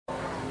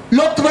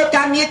លោកធ្វើ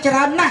ការងារច្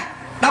រើនណាស់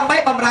ដើម្បី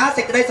បម្រើ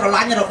សេចក្តីស្រ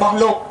ឡាញ់របស់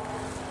លោក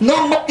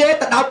នាំមុខគេ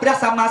ទៅដល់ព្រះ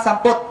សម្មាស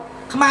ម្ពុទ្ធ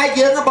ខ្មែរ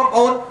យើងបងប្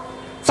អូន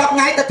សប្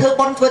ងៃទៅធ្វើ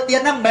បុណ្យធ្វើទាន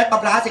ហ្នឹងមិនមែនប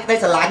ម្រើសេចក្តី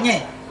ស្រឡាញ់ទេ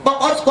បង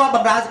ប្អូនស្គាល់ប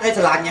ម្រើសេចក្តី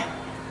ស្រឡាញ់ទេ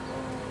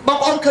បង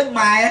ប្អូនឃើញ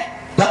ម៉ែ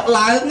ព្រឹក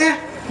ឡើងណា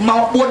ម៉ោ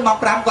ង 4 ម៉ោង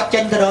 5គាត់ចេ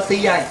ញទៅរកស៊ី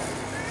ហើយ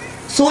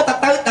សួរទៅ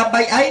ដើម្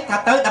បីអីថា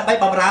ទៅដើម្បី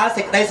បម្រើ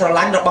សេចក្តីស្រ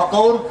ឡាញ់របស់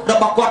កូនរ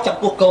បស់គាត់ចំ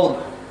ពោះកូន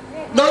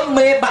ដូច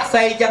មេបាក់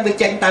សៃអញ្ចឹងវា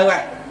ចេញទៅហើ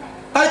យ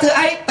ទៅធ្វើ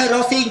អីទៅរ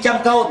កស៊ីអញ្ចឹង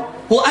កូន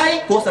ព្រោះអី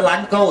ព្រោះស្រឡា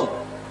ញ់កូន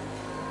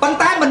ប៉ុន្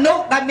តែមនុស្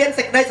សដែលមាន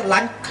សេចក្តីស្រឡា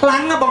ញ់ខ្លាំ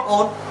ងណាបងប្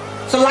អូន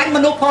ស្រឡាញ់ម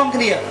នុស្សផង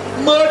គ្នា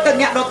មើលទៅ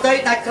អ្នកដទៃ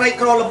ដែលក្រី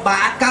ក្រលំបា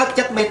កកើត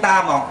ចិត្តមេត្តា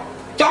ហ្មង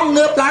ចង់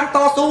ងើបឡើងត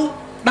ស៊ូ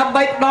ដើម្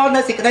បីផ្ដល់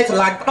នូវសេចក្តីស្រ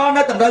ឡាញ់ផ្ដល់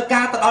នូវតម្រូវ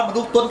ការទៅដល់ម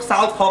នុស្សទុនខ្សោ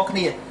យផងគ្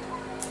នា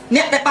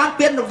អ្នកដែលបាន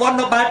ពានរង្វាន់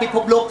នៅបែបពិភ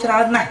ពលោកច្រើ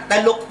នណាស់ដែ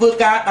លលោកធ្វើ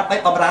ការដើម្បី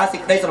បម្រើសេច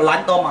ក្តីស្រឡា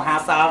ញ់ដ៏មហា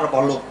សាលរប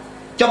ស់លោក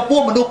ចំពោះ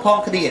មនុស្សផង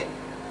គ្នា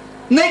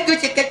នេះគឺ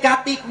ជាកិច្ចការ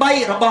ទី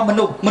3របស់ម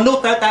នុស្ស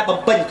ត្រូវតែបំ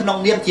ពេញក្នុង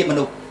នាមជាម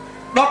នុស្ស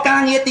ដល់ការ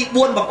ងារទី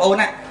4បងប្អូន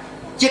ណា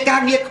ជាកា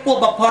រងារខ្ពស់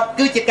បំផុត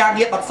គឺជាការ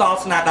ងារបន្សល់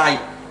ស្នាដៃ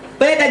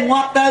ពេលដែលងា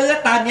ប់ទៅ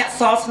តើអ្នក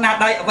សល់ស្នា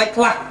ដៃអ្វី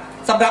ខ្លះ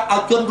សម្រាប់ឲ្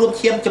យជនរួម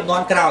ឈាមចំនួ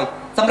នក្រោយ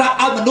សម្រាប់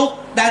ឲ្យមនុស្ស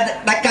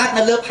ដែលកើត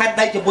នៅលើផែន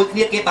ដីជាមួយគ្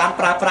នាគេបាន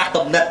ប្រើប្រាស់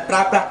គំនិតប្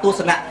រើប្រាស់ទស្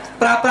សនៈ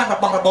ប្រើប្រាស់រ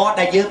បស់របរ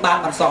ដែលយើងបាន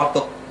បន្សល់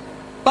ទុក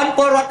ប៉ុន្តែព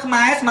លរដ្ឋខ្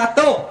មែរស្មា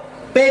តោ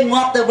ពេល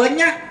ងាប់ទៅវិញ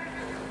ណា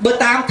បើ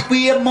តាមទ្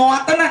វារមា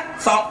ត់ទៅណា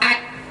សល់អាច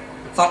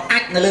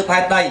នៅលើផែ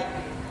នដី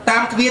តា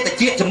មទ្វារតិ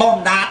ចចំមុំ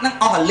ដាតហ្នឹង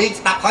អស់អាលីង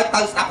ស្ដាប់ហើយ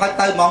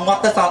ទៅមកងា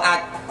ប់ទៅសល់អាច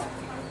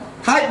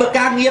ហើយបើ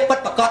ការងារពិត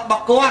ប្រកបរប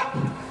ស់គាត់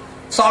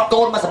សល់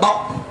កូនមកសបកគ្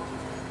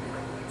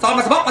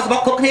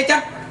រប់គ្នាចឹ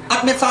ងអ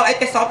ត់មានសល់អី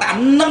គេសល់តែអា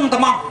នឹងតែ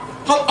មក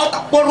ហើយអត់តែ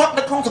ពលរដ្ឋ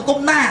នៅក្នុងសង្គម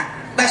ណា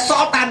តែស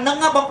ល់តែនឹង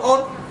ណាបងប្អូន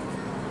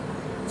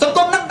សង្គ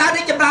មនឹងដែល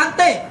រីកចម្រើន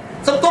ទេ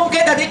សង្គមគេ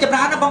ដែលរីកចម្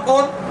រើនណាបងប្អូ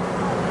ន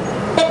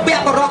ពុកពា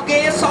ក់បរោះគេ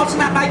សល់ស្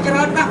នាដៃច្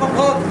រើនណាស់បង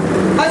ប្អូន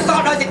ហើយស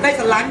ល់ដោយសេចក្តី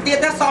ស្រឡាញ់ទៀត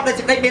ណាសល់ដោយ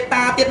សេចក្តីមេត្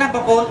តាទៀតណាប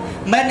ងប្អូន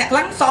មិនអ្នកខ្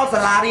លាំងសល់សា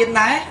លារៀន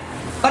ដែរ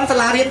ប៉ុន្តែសា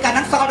លារៀនកាលហ្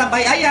នឹងសល់ដើម្បី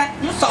អី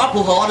សល់ព្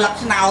រោះរលឹក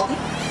ឆ្នោត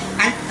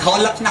អញរ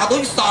លឹកឆ្នោតទៅ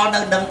សល់នៅ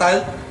នឹងទៅ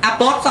អា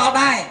ពតសល់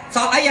ដែរស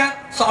ល់អី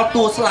សល់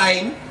តួស្លែង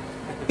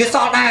គេស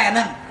ល់ដែរអាហ្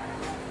នឹង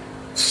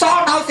ស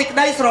ល់ដោយសេចក្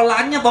តីស្រឡា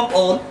ញ់ណាបងប្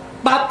អូន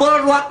បើពល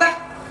រដ្ឋ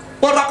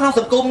ក្នុង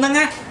សង្គមហ្នឹង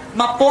ណា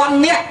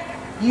1000នាក់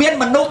មាន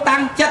មនុស្សតាំ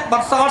ងចិត្តប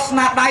ន្សល់ស្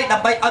នាដៃដើ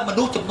ម្បីឲ្យម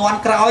នុស្សចំនួន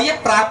ក្រោយ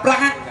ប្រើប្រា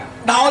ស់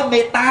ដោយមេ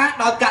ត្តា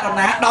ដោយករុ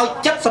ណាដោយ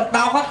ចិត្តសន្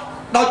តោស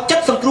ដោយចិ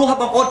ត្តសង្គ្រោះ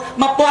បងប្អូ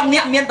ន1000នា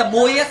ក់មានតែ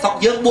មួយស្រុក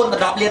យើង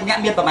4-10លាននា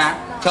ក់មានប្រមាណ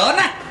ច្រើន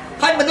ណាស់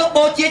ហើយមនុស្ស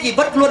បូជាជី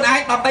វិតខ្លួនឯង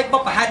ដើម្បីប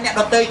បប្រហែលអ្នក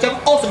ដទៃចឹង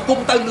អូសង្គម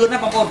ទៅលឿនណា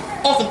បងប្អូន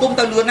អូសង្គម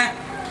ទៅលឿនណា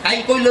ហើយ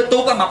អង្គុយលើទូ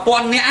ក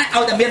1000នាក់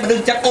ឲ្យតែមានមនុ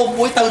ស្សចឹងអូ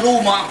មួយទៅរូ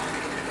ហ្មង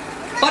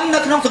ប៉ុន្តែនៅ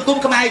ក្នុងសង្គម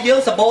ខ្មែរយើង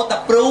សបោត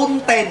ព្រូន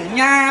តេន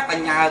ញ៉ាប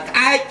ញ្ញាក្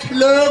អែកឆ្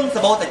លើងស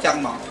បោតតែចឹង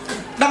ហ្មង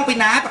ដឹងពី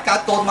ណាបង្កើត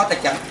កូនមកតែ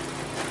ចឹង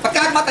ហើយ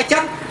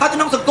ក្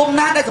នុងសង្គម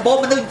ណាដែលសបោ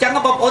មនុស្សអញ្ចឹង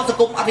បងប្អូនសង្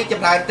គមអត់រីកច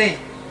ម្រើនទេ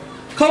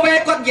ខវេ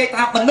គាត់និយាយ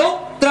ថាមនុស្ស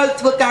ត្រូវ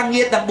ធ្វើការ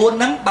ងារទាំង4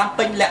ហ្នឹងបាន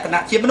ពេញលក្ខ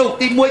ណៈជាមនុស្ស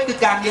ទី1គឺ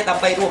ការងារដើ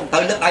ម្បីរួមត្រូ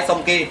វលើកដៃសុំ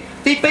គេ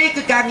ទី2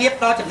គឺការងារ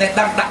ផ្ដល់ចំណេះ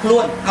ដឹងដាក់ខ្លួ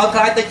នឲ្យខ្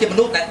លាយទៅជាម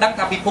នុស្សដែលដឹង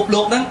ថាពិភព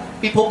លោកហ្នឹង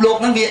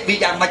វា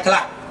យ៉ាងម៉េចខ្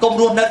លះកុំ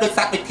រស់នៅដោយស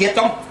ត្វវិធាន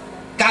ចុង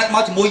កើតម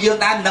កជាមួយយើង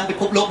ដែរមិនដឹងពិ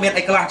ភពលោកមាន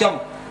អីខ្លះចុង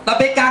ដល់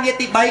ពេលការងារ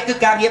ទី3គឺ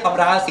ការងារបម្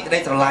រើសេចក្តី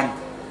ស្រឡាញ់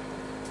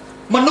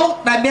មនុស្ស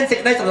ដែលមានសេច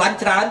ក្តីស្រឡាញ់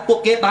ច្រើនពួក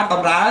គេបានធ្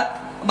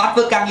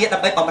វើការងារដើ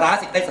ម្បីបម្រើ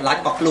សេចក្តីស្រឡាញ់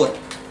របស់ខ្លួន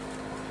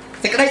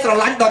សេចក្តីស្រ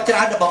ឡាញ់ដ៏ច្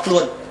រើនរបស់ខ្លួ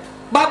ន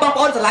បើបងប្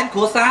អូនស្រឡាញ់គ្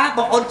រួសារប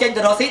ងប្អូនចេញ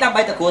ទៅរកស៊ីដើម្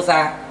បីទៅគ្រួសា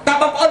រតែ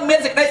បងប្អូនមាន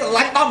សេចក្តីស្រ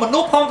ឡាញ់ដល់មនុ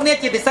ស្សផងគ្នា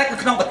ជាពិសេសនៅ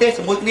ក្នុងប្រទេស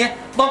ជាមួយគ្នា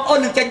បងប្អូន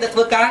នឹងចេញទៅធ្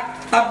វើការ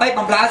ដើម្បីប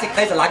ម្រើសេចក្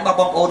តីស្រឡាញ់របស់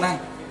បងប្អូនហ្នឹង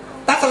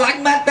តែស្រឡាញ់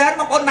មែនតើ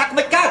បងប្អូនណាត់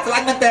មិនកើតស្រឡា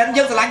ញ់មែនតើ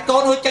យើងស្រឡាញ់កូ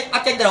នហើយអ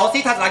ត់ចេញទៅរកស៊ី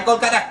ថាស្រឡាញ់កូន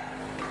កើតដែរ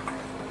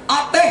អ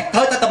ត់ទេត្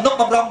រូវតែទំនុក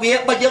បំរុងវា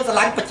បើយើងស្រ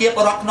ឡាញ់ប្រជាព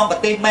លរដ្ឋក្នុងប្រ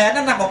ទេសមែន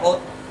ណាបងប្អូន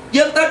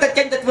យើងត្រូវតែ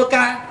ចេញទៅធ្វើ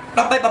ការ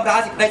ដើម្បីបម្រើ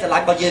សេចក្តីស្រឡា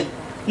ញ់របស់យើង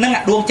នឹង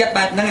ដួងចិត្ត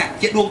បែបហ្នឹង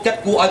ជាដួងចិត្ត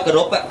គួរឲ្យគោរ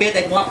ពពេល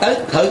ដែលងាប់ទៅ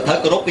ត្រូវ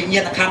គោរពវិញ្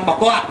ញាណក្ខន្ធរបស់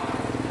គាត់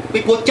ពី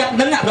ព្រោះចិត្តហ្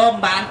នឹងរម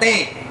បានទេ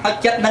ហើយ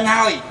ចិត្តហ្នឹង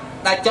ហើយ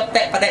ដែលចិត្ត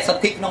តេបដិស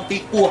ន្ធិក្នុងទី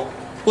ពោះ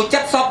ព្រោះចិ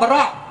ត្តសព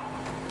រោះ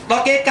ដ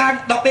ល់ពេល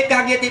កា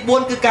រងារទី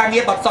4គឺការងា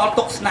របន្សល់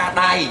ទុកស្នា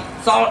ដៃ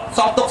ស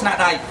ល់ទុកស្នា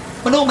ដៃ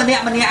មនុស្សម្នា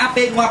ក់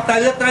ពេលងាប់ទៅ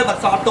ត្រូវប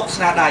ន្សល់ទុក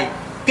ស្នាដៃ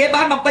គេ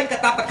បានបំពេញកា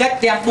តព្វកិច្ច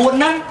ទាំង4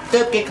ហ្នឹង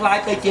ទើបគេខ្លាយ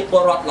ទៅជាព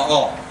លរដ្ឋល្អ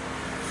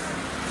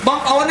បង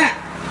ប្អូនណា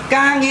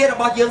ការងាររ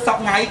បស់យើងស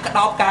ប្ងៃក្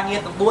តោបការងារ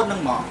ទាំង4ហ្នឹ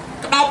ងមក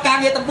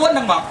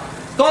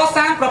ក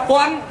សាងប្រ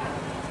ព័ន្ធ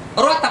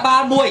រដ្ឋបា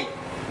លមួយ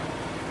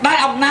ដែល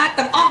អំណាច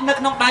ទាំងអស់នៅ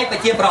ក្នុងដៃប្រ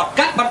ជាប្រដ្ឋ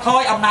កាត់បន្ថ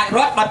យអំណាចរ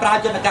ដ្ឋដោយប្រើ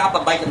យន្តការ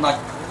8ចំណុច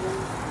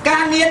កា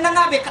រងារហ្នឹង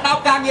វាក្តោប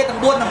ការងារទាំង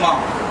4ហ្នឹងមក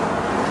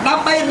ដើ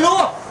ម្បីរ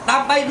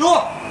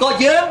ស់ក៏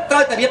យើងត្រូ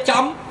វតែរៀប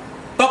ចំ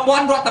ប្រព័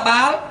ន្ធរដ្ឋ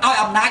បាលឲ្យ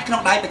អំណាចក្នុ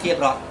ងដៃប្រជា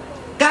ប្រដ្ឋ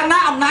កាលណា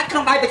អំណាចក្នុ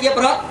ងដៃប្រជា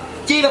ប្រដ្ឋ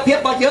ជីវភាព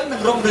របស់យើងនឹ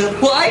ងរុងរឿង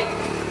ពួកអី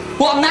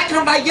ពួកអំណាចក្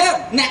នុងដៃយើង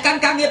អ្នកកាន់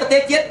ការងារប្រទេ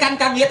សជាតិកាន់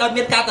ការងារដោយ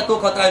មានការទទួល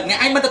ខុសត្រូវអ្នក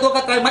ឯងមិនទទួល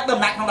ខុសត្រូវមិនបើ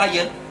អំណាចក្នុងដៃ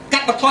យើងកា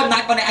ត់បន្ថយអំណា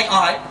ចរបស់អ្នកឯងអ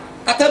ស់ហើយ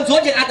តែធ្វើស្រួល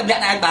យើងអាចទម្លា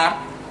ក់អ្នកឯងបាន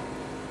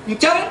អ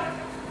ញ្ចឹង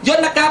យ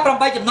ន្តការ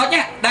8ចំណុច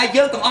ដែល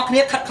យើងទាំងអស់គ្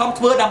នាខិតខំ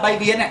ធ្វើដើម្បី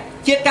វា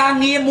ជាការ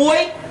ងារមួយ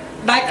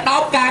ដែលក្តោ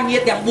បការងា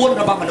រទាំង4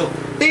របស់មនុស្ស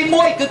ទី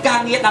1គឺការ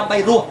ងារដើម្បី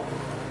រស់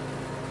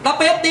ដល់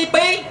ពេលទី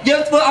2យើ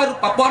ងធ្វើឲ្យ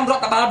ប្រព័ន្ធរ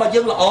ដ្ឋបាលរបស់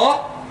យើងល្អ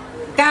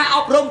ការអ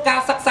ប់រំការ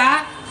សិក្សា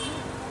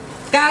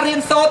ការរៀន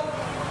សូត្រ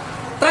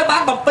ត្រូវបា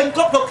នបំពេញគ្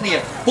រប់គ្នា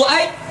ពួក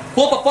អី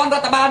ពួកប្រព័ន្ធរ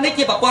ដ្ឋបាលនេះ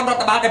ជាប្រព័ន្ធរ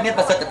ដ្ឋបាលដែលមាន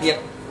ប្រសិទ្ធភាព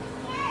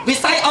វិ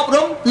ស័យអប់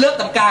រំលើក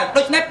តម្កើង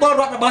ដូច្នេះពល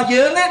រដ្ឋរបស់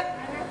យើងណា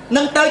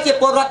នឹងទៅជា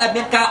ពលរដ្ឋដែល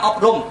មានការអប់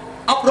រំ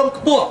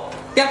ខ្ពស់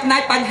ទាំងផ្នែ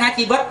កបញ្ហា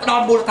ជីវិតផ្ដ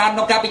ល់មូលដ្ឋានក្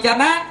នុងការពិចារ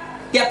ណា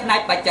ទាំងផ្នែក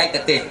បច្ចេក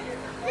ទេស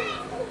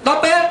ដ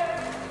ល់ពេល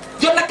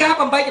យន្តការ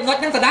8ចំណុច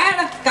ហ្នឹងដដែល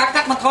ណាការ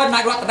កាត់បន្ថយអំណា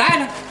ចរដ្ឋដដែល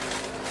ណា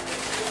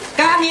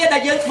ការងារដែ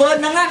លយើងធ្វើ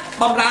ហ្នឹងណា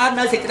បំរើ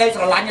នៅសេចក្តី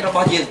ស្រឡាញ់រប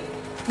ស់យើង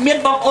មាន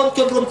បងប្អូនជ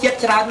នរួមជាតិ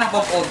ច្រើនណាស់ប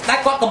ងប្អូនតែ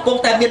គាត់កំពុង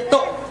តែមានទុ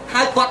ក្ខ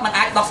ហើយគាត់មិន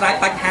អាចដោះស្រាយ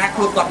បញ្ហាខ្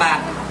លួនគាត់បាន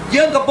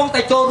យើងកំពុង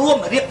តែចូលរួម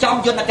រៀបចំ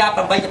យន្តការ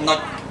8ចំណុច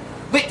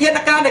វិធាន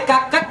ការនៃកា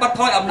រកាត់បន្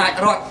ថយអំណាច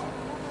រដ្ឋ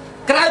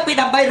ក្រៅពី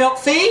ដើម្បីរក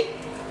ស៊ី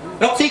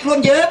ខ្លួន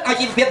យើងឲ្យ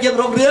ជីវភាពយើង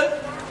រុងរឿង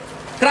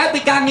ក្រៅពី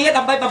ការងារ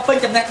ដើម្បីបំពេញ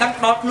ចំណេះដឹង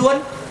ដល់ខ្លួន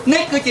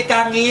នេះគឺជា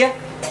ការងារ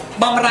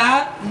បម្រើ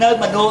នៅ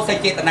មនោស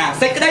ញ្ចេតនា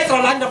សេចក្តីស្រ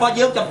ឡាញ់របស់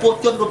យើងចំពោះ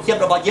ជនរួមជាតិ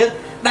របស់យើង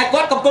ដែល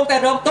គាត់កំពុងតែ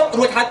រងទុក្ខ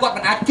រួចហើយគាត់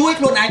មិនអាចជួយ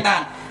ខ្លួនឯងបា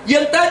នយើ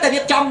ងត្រូវតែរៀ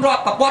បចំប្រ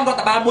ព័ន្ធរដ្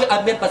ឋបាលមួយឲ្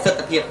យមានប្រសិទ្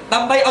ធភាពដើ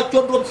ម្បីឲ្យជ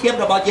នរួមជាតិ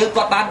របស់យើង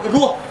គាត់បានរ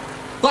ស់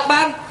គាត់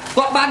បា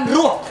នរ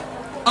ស់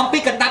អំពី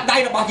កណ្ដាប់ដៃ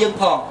របស់យើង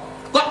ផង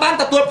គាត់បាន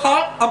ទទួលផ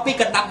លអំពី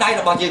កណ្ដាប់ដៃ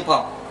របស់យើងផ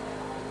ង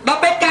ដ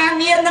ល់ពេលការ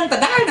ងារនឹងដ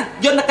ដែលណា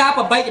យន្តការ8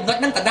ចំណុច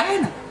នឹងដដែល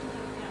ណា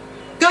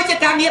គឺជា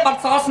ការងារប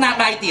ន្សល់ស្នា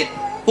ដៃទៀត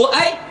ពួក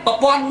អីប្រ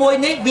ព័ន្ធមួយ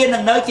នេះវានឹ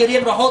ងនៅជារៀ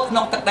ងរហូតក្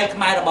នុងទឹកដីខ្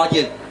មែររបស់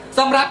យើងស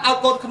ម្រាប់ឲ្យ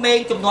កូនក្មេង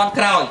ចំនួន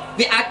ក្រោយ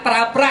វាអាចប្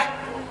រើប្រាស់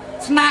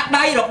ស្នា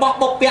ដៃរបស់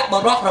បុព្វបុ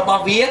រសរប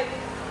ស់វា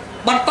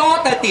បន្ត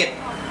ទៅទៀត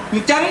អ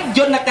ញ្ចឹងយ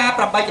ន្តការ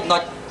8ចំណុ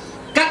ច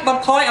កាត់ប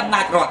ន្ថយអំ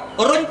ណាចរដ្ឋ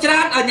រុញច្រា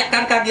នឲ្យអ្នកកា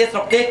ន់ការងារស្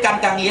រុកទេសកាន់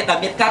ការងារដែល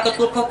មានការទ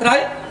ទួលខុសត្រូវ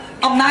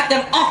អំណាច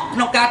ទាំងអស់ក្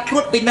នុងការត្រួ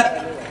តពិនិត្យ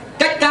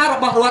កិច្ចការរ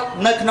បស់រដ្ឋ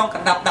នៅក្នុងក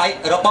ណ្ដាប់ដៃ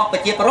របស់ប្រ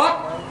ជាពលរដ្ឋ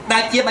ដែ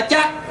លជាម្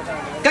ចាស់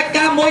កិច្ច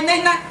ការមួយនេះ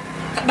ណា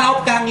ក្តោប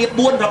ការងារ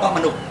4របស់ម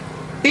នុស្ស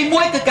ទី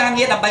1គឺការ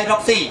ងារដើម្បីរ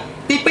កស៊ី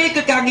ទី2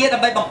គឺការងារដើ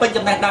ម្បីបំពេញ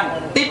ចំណេះដឹង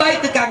ទី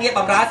3គឺការងារប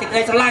ម្រើសេចក្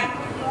តីស្រឡាញ់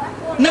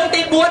និង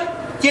ទី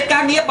4ជាកា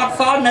រងារបន្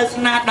សល់នៅ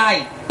ស្នាដៃ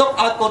ទុក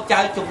ឲ្យកូនចៅ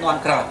ជំនាន់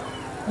ក្រោយ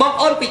បងប្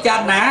អូនពិចារ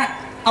ណា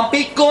អំ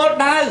ពីគោល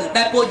ដៅ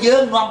ដែលពួកយើ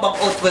ងនាំបង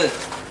ប្អូនធ្វើ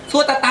សួ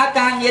រតើ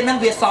ការងារនឹង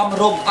វាសម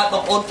រម្យឲ្យប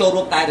ងប្អូនចូល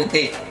រួមដែរឬ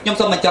ទេខ្ញុំ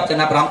សូមបញ្ចប់ចំ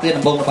ណាប់អារម្មណ៍គ្រា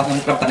ដំបូងរបស់ខ្ញុំ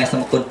ត្រឹមតែនេះសូ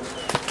មអរគុណ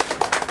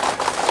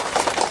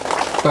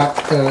បាទ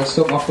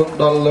សូមអរគុណ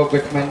ដល់លោកវិ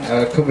ក្កាម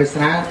ឃុំវាស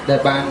នាដែល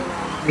បាន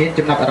មាន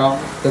ចំណាប់អារម្ម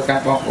ណ៍ទៅកា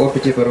ន់បងប្អូនប្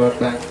រជាពលរដ្ឋ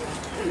បាទ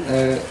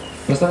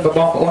ប្រសិនបើប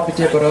ងប្អូនប្រ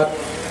ជាពលរដ្ឋ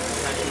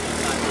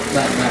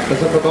ប្រ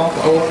សិនបើបង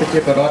ប្អូនប្រជា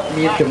ពលរដ្ឋ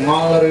មានចម្ង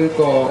ល់ឬ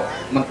ក៏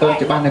មិនទាន់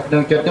ច្បាស់នៅក្នុ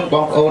ងចិត្តហ្នឹងប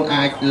ងប្អូន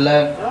អាចឡើ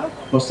ង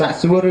មកសាក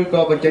សួរឬ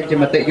ក៏បញ្ចេញជា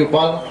មតិយោប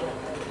ល់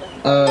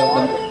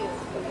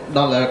ដ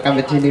ល់កម្ម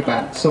វិធីនេះបា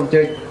ទសូមអញ្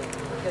ជើញ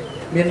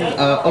មាន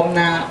អ៊ំ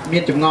ណាមា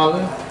នចម្ងល់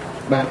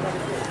បាទ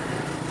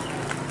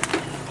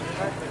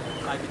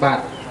បាទ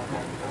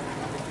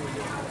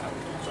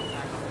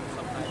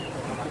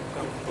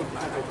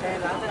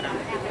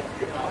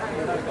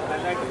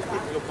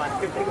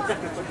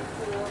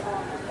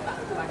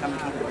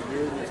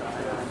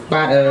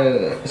បាទ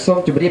សូម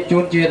ជម្រាបជូ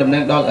នជាដំណឹ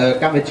ងដល់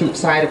កម្មវិធី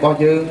ផ្សាយរបស់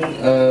យើង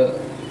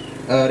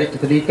រាជ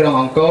ធានីក្រុង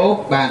អង្គរ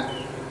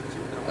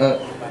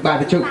បាទ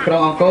វិទ្យុក្រុ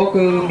ងអង្គរ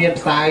គឺមាន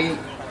ផ្សាយ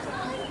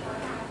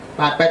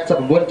បាទ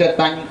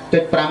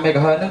 89.5 MHz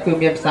ហ្នឹងគឺ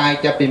មានផ្សាយ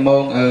ចាប់ពីម៉ោ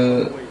ង6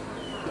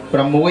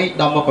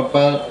ដល់ម៉ោង7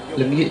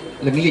ល្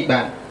ងាច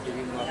បាទ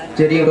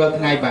ជារៀងរាល់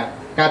ថ្ងៃបាទ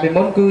កាលពី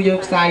មុនគឺយើង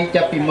ផ្សាយ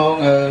ចាប់ពីម៉ោង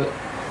5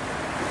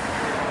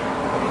ដ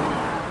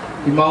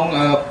ល់ម៉ោង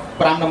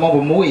6បាទម៉ោង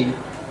6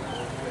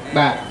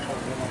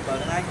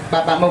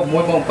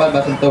ម៉ោង7បា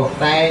ទសន្ទុះ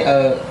តែ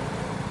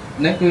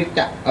ហ្នឹងគឺ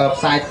ចាក់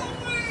ផ្សាយ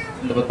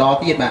បន្ត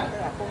ទៀតបាទ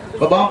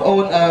បើបងប្អូ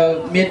ន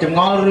មានចម្ង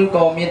ល់ឬ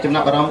ក៏មានចំណា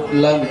ប់អារម្មណ៍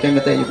ឡើងបញ្ចេញម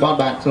តិយោបល់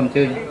បាទសូមអញ្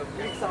ជើញ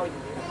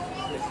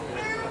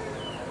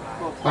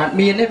បាទ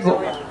មានទេ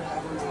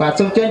បាទ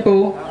សូមអញ្ជើញពូ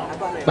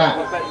បាទ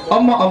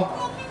អ៊ំមកអ៊ំ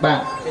បាទ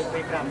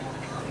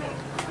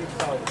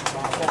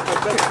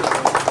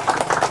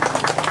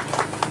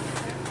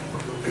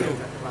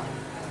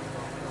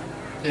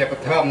ជាប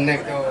ឋមនេះ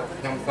ក៏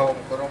ខ្ញុំសូម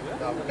គោរព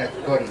ដល់ព្រះ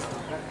គុណ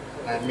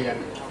ដែលមាន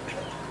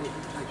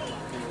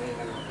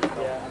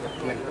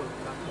មិន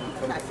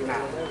សូមស្នា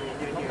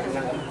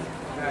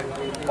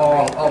ប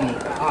ងអ៊ំ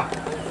អស់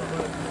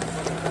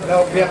លោ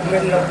កវាមិ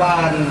ននៅបា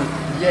ន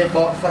និយាយប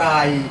កស្រា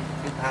យ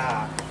ថា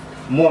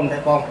មុំតែ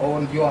បងប្អូ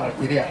នយល់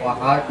ជារៀបអស់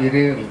ហើយពី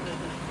រឿង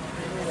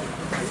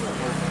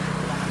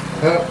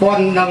ធ្វើប៉ុន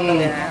នឹង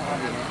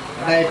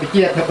ដែលប្រ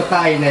ជាធិប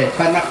តេយ្យនេះ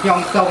ប៉ុន្តែខ្ញុំ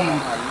សូម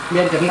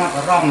មានចំណាប់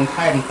អារម្មណ៍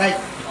ថែមបន្តិច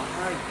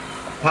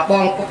ថាប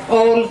ងប្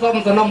អូនសូម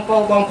សំណូមព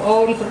របងប្អូ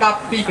នស្ដាប់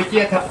ពីប្រ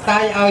ជាធិបតេ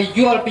យ្យឲ្យ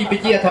យល់ពីប្រ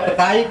ជាធិប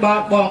តេយ្យបើ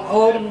បងប្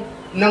អូន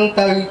នឹង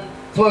ទៅ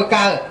ធ្វើ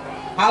កើត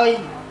ហើយ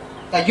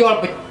តែយល់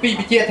ពី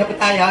ប្រជាធិប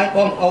តេយ្យហើយប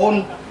ងប្អូន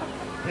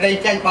លេង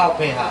ចាញ់បោក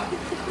ពេកហើយ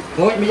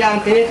រួចម្យ៉ាង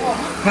ទៀត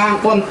ខាង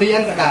ប៉ុនទៀន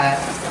ក៏ដែរ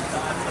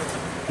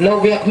លោក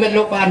វាគ្មាន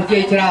លោកបាននិយា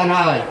យច្រើន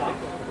ហើយ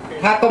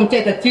ថាកុំ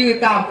ចេះតែជឿ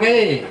តាមគេ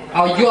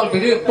ឲ្យយល់ពី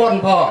រឿងប៉ុន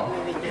ផង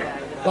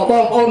បង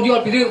ប្អូនយ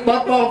ល់ពីរឿងប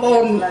ត់បងប្អូ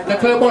នតែ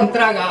ធ្វើបន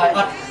ត្រូវ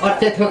អត់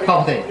ចេះធ្វើខុស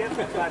ទេ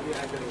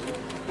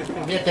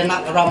វាចំណា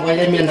ប់អារម្មណ៍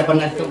ឲ្យមានតែប៉ុណ្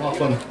ណេះសូមអរ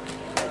គុណ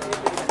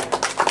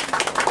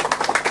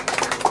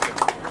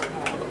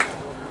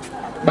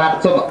បាទ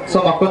សូ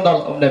មអរគុណដ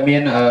ល់ôngដែលមា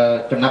ន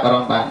ចំណាប់អារ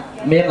ម្មណ៍បាទ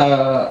មាន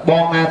ប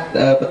ងណា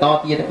បន្ត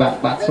ទៀតទេ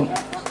បាទសូម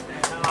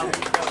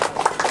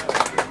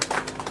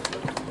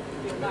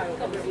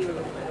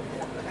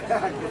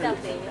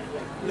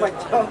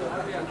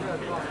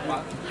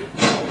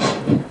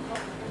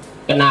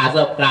កណាស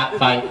ពក្រាប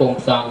ថ្វាយគុំ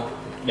ផ្សង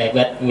ដែល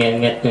វិតមាន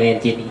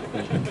ជានេះ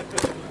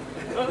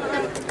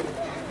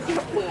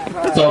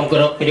សូមគោ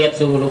រពជ្រាប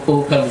សួរលោកពូ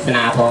ខឹមវាស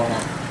នាផងណា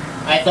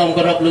ហើយសូម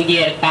គោរពលោក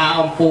យាយតា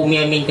អំពូ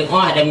មានមីងទាំងអ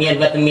ស់ដែលមាន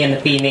វត្តមាននៅ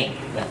ទីនេះ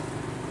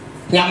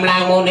ខ្ញុំឡើ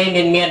ងមកនេះ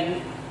មាន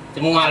ច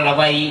ម្ងល់អ្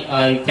វី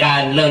ច្រើ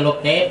នលើលុប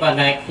ទេប៉ុន្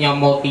តែខ្ញុំ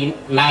មកទី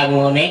ឡើងម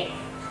កនេះ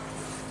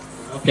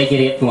ព្រះជ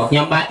រាបឈ្មោះខ្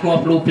ញុំបាទឈ្មោះ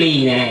ភ្លូភ្លី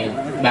ណែ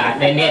បាទ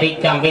ដែលអ្នករៀប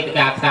ចំវេទិ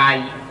កាផ្សាយ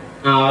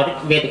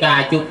វេទិកា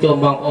ជួបជុំ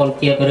បងប្អូន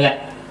ជាប្រិយ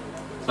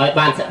ឲ្យ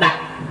បានស្ដាប់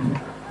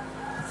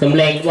សំ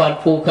ឡេងបង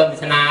ពូខឹមវា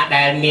សនា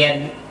ដែលមាន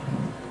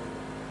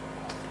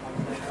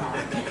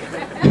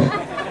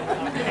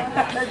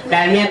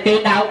ទី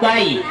ដៅ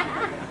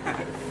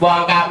3បង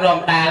ការរំ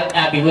ដាល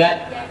អភិវឌ្ឍ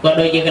ក៏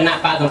ដូចជាគណៈ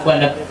បកសម្ព័ន្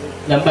ធ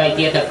ដើម្បី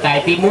ជាតកែ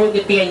ទី1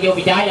គឺទាញយក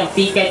ប្រយោជន៍អំ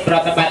ពីកិច្ចប្រ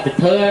តិបត្តិ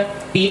ធ្វើ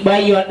ទី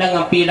3យល់ដឹង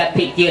អំពីលទ្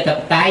ធិជាត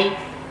កែ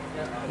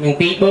និង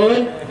ទី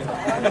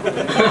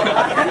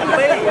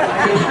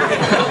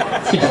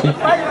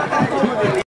4